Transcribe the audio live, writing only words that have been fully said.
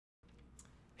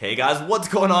Hey guys, what's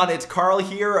going on? It's Carl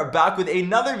here, back with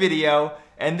another video,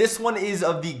 and this one is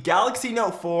of the Galaxy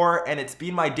Note 4, and it's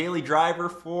been my daily driver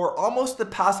for almost the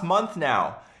past month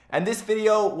now. And this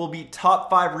video will be top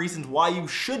 5 reasons why you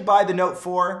should buy the Note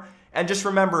 4, and just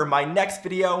remember, my next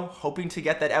video, hoping to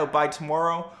get that out by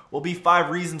tomorrow, will be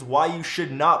 5 reasons why you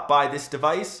should not buy this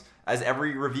device, as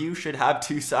every review should have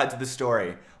 2 sides of the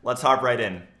story. Let's hop right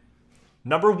in.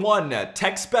 Number 1,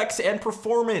 tech specs and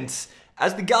performance.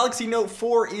 As the Galaxy Note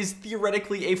 4 is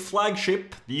theoretically a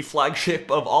flagship, the flagship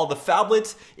of all the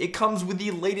phablets, it comes with the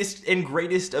latest and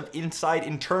greatest of inside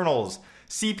internals.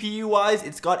 CPU-wise,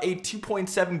 it's got a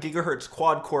 2.7 GHz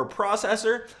quad-core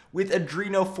processor with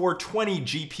Adreno 420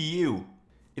 GPU.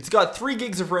 It's got 3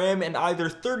 gigs of RAM and either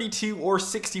 32 or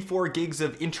 64 gigs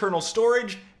of internal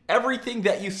storage. Everything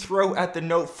that you throw at the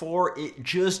Note 4, it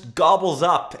just gobbles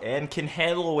up and can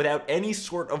handle without any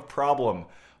sort of problem.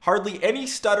 Hardly any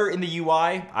stutter in the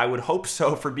UI, I would hope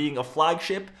so for being a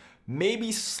flagship,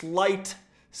 maybe slight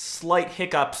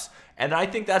hiccups, and I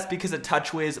think that's because of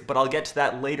TouchWiz, but I'll get to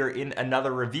that later in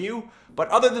another review. But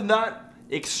other than that,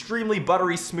 extremely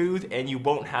buttery smooth and you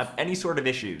won't have any sort of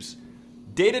issues.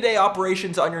 Day-to-day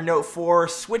operations on your Note 4,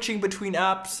 switching between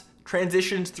apps,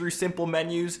 transitions through simple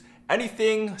menus,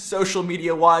 anything social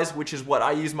media-wise, which is what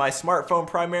I use my smartphone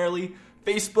primarily,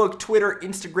 Facebook, Twitter,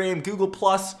 Instagram, Google+,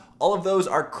 all of those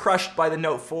are crushed by the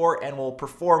Note 4 and will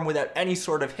perform without any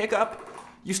sort of hiccup.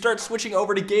 You start switching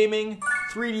over to gaming,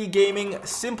 3D gaming,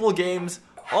 simple games,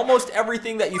 almost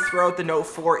everything that you throw at the Note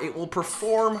 4, it will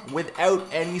perform without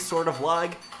any sort of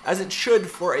lag, as it should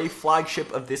for a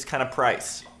flagship of this kind of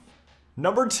price.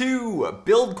 Number 2,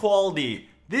 build quality.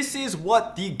 This is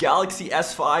what the Galaxy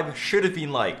S5 should have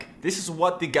been like. This is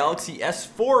what the Galaxy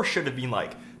S4 should have been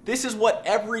like. This is what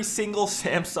every single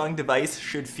Samsung device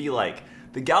should feel like.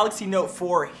 The Galaxy Note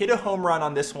 4 hit a home run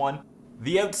on this one.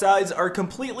 The outsides are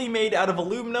completely made out of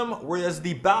aluminum, whereas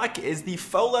the back is the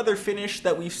faux leather finish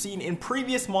that we've seen in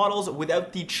previous models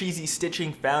without the cheesy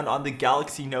stitching found on the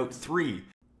Galaxy Note 3.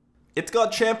 It's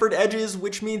got chamfered edges,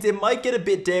 which means it might get a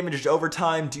bit damaged over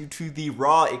time due to the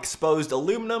raw exposed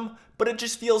aluminum, but it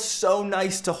just feels so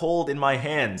nice to hold in my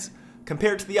hands.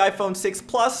 Compared to the iPhone 6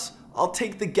 Plus, I'll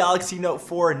take the Galaxy Note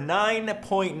 4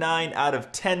 9.9 out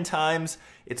of 10 times.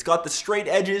 It's got the straight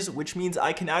edges, which means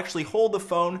I can actually hold the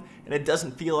phone and it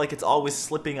doesn't feel like it's always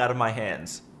slipping out of my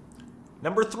hands.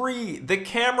 Number 3, the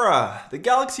camera. The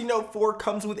Galaxy Note 4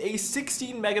 comes with a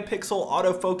 16 megapixel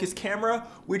autofocus camera,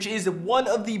 which is one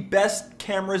of the best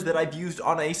cameras that I've used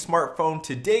on a smartphone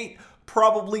to date,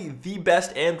 probably the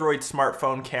best Android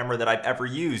smartphone camera that I've ever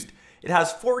used. It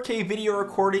has 4K video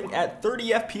recording at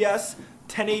 30 FPS,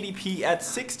 1080p at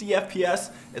 60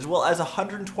 FPS, as well as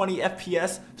 120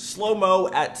 FPS slow-mo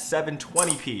at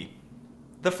 720p.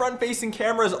 The front-facing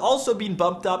camera has also been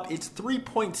bumped up. It's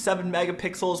 3.7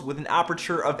 megapixels with an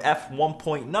aperture of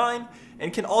f1.9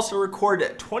 and can also record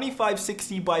at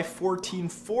 2560 by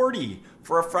 1440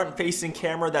 for a front-facing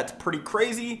camera. That's pretty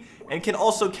crazy, and can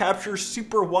also capture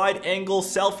super wide-angle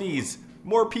selfies.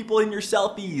 More people in your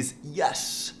selfies,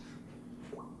 yes!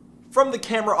 From the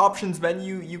camera options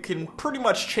menu, you can pretty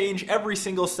much change every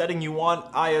single setting you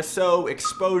want: ISO,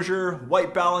 exposure,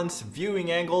 white balance, viewing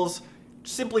angles.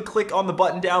 Simply click on the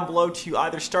button down below to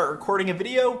either start recording a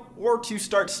video or to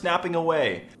start snapping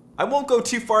away. I won't go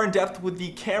too far in depth with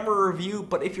the camera review,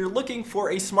 but if you're looking for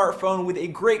a smartphone with a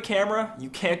great camera, you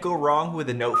can't go wrong with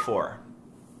the Note 4.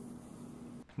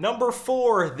 Number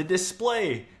 4, the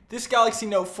display. This Galaxy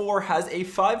Note 4 has a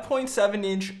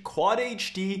 5.7-inch Quad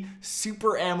HD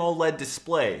Super AMOLED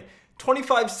display,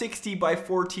 2560 by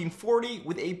 1440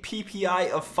 with a PPI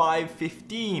of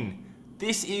 515.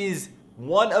 This is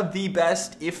one of the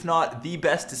best, if not the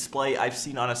best display I've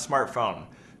seen on a smartphone.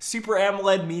 Super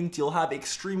AMOLED means you'll have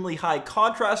extremely high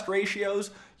contrast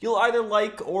ratios. You'll either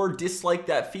like or dislike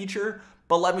that feature,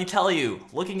 but let me tell you,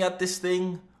 looking at this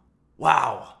thing,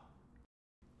 wow.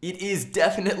 It is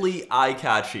definitely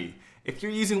eye-catchy. If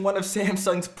you're using one of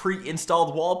Samsung's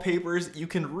pre-installed wallpapers, you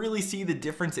can really see the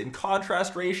difference in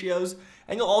contrast ratios,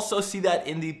 and you'll also see that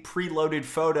in the preloaded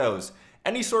photos.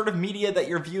 Any sort of media that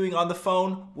you're viewing on the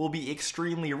phone will be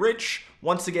extremely rich.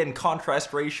 Once again,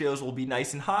 contrast ratios will be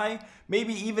nice and high,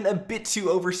 maybe even a bit too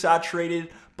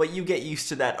oversaturated, but you get used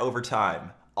to that over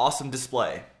time. Awesome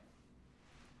display.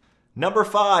 Number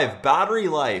 5, battery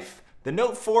life. The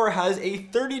Note 4 has a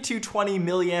 3220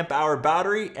 mAh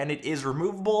battery and it is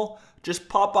removable. Just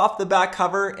pop off the back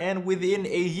cover and within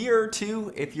a year or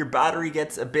two, if your battery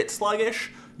gets a bit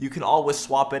sluggish, you can always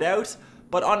swap it out.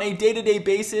 But on a day-to-day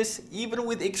basis, even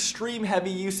with extreme heavy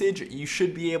usage, you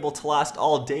should be able to last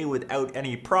all day without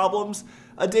any problems.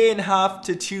 A day and a half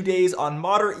to 2 days on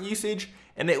moderate usage,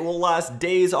 and it will last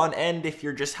days on end if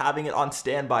you're just having it on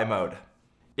standby mode.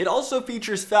 It also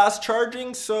features fast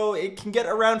charging, so it can get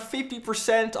around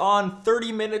 50% on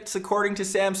 30 minutes according to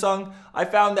Samsung. I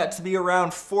found that to be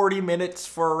around 40 minutes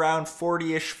for around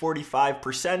 40-ish,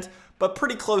 45%, but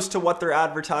pretty close to what they're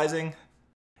advertising.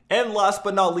 And last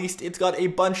but not least, it's got a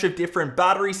bunch of different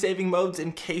battery saving modes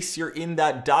in case you're in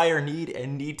that dire need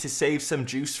and need to save some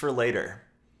juice for later.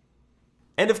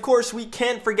 And of course, we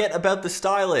can't forget about the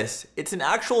stylus. It's an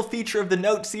actual feature of the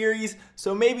Note series,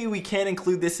 so maybe we can't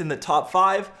include this in the top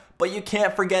 5, but you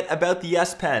can't forget about the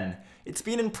S Pen. It's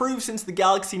been improved since the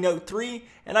Galaxy Note 3,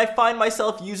 and I find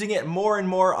myself using it more and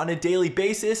more on a daily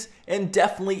basis, and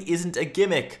definitely isn't a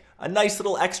gimmick. A nice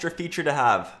little extra feature to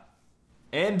have.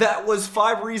 And that was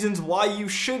 5 reasons why you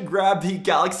should grab the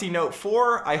Galaxy Note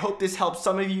 4. I hope this helps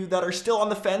some of you that are still on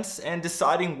the fence and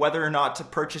deciding whether or not to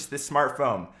purchase this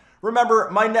smartphone. Remember,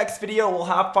 my next video will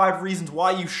have 5 reasons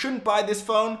why you shouldn't buy this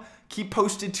phone. Keep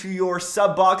posted to your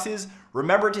sub boxes.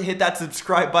 Remember to hit that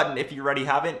subscribe button if you already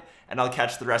haven't, and I'll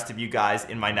catch the rest of you guys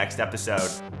in my next episode.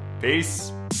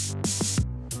 Peace.